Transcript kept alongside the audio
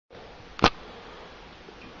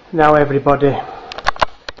Now everybody,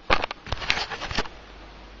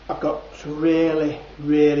 I've got some really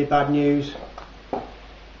bad news.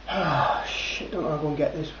 Ah, shit, don't know how I'm going to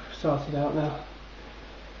get this sorted out now.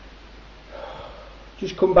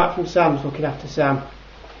 Just come back from Sam's, looking after Sam,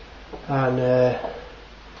 and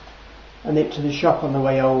I nipped to the shop on the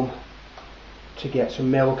way home to get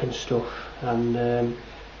some milk and stuff, and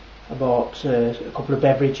I bought a couple of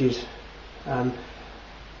beverages, and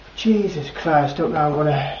Jesus Christ, don't know how I'm going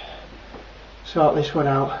to sort this one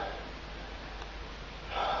out.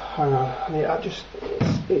 Hang on,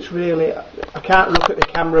 it's really, I can't look at the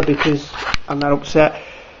camera because I'm that upset.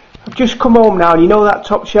 I've just come home now, and you know that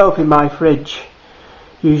top shelf in my fridge,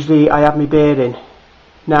 usually I have my beer in.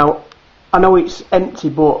 Now, I know it's empty,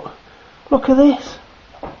 but look at this.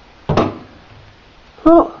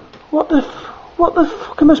 Look, what the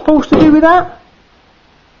fuck am I supposed to do with that?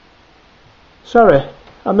 Sorry,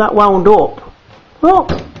 I'm that wound up. Look,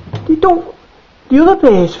 the other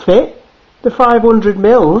beers fit, the 500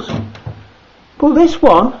 mils, but this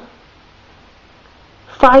one,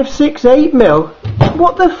 5, 6, 8 mil.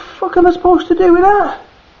 What the fuck am I supposed to do with that?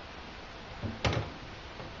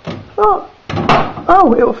 Look,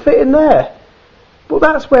 oh, it'll fit in there, but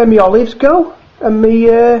that's where my olives go, and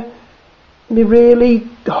my really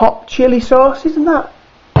hot chili sauces and that.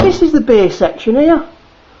 This is the beer section here.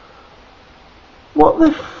 What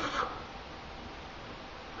the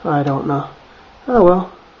I don't know. Oh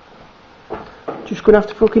well. Just gonna have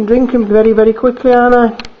to fucking drink them very quickly, aren't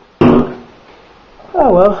I?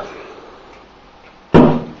 Oh well.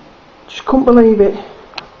 Just couldn't believe it.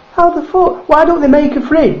 How the fuck? Why don't they make a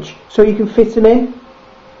fridge so you can fit them in?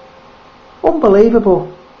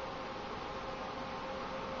 Unbelievable.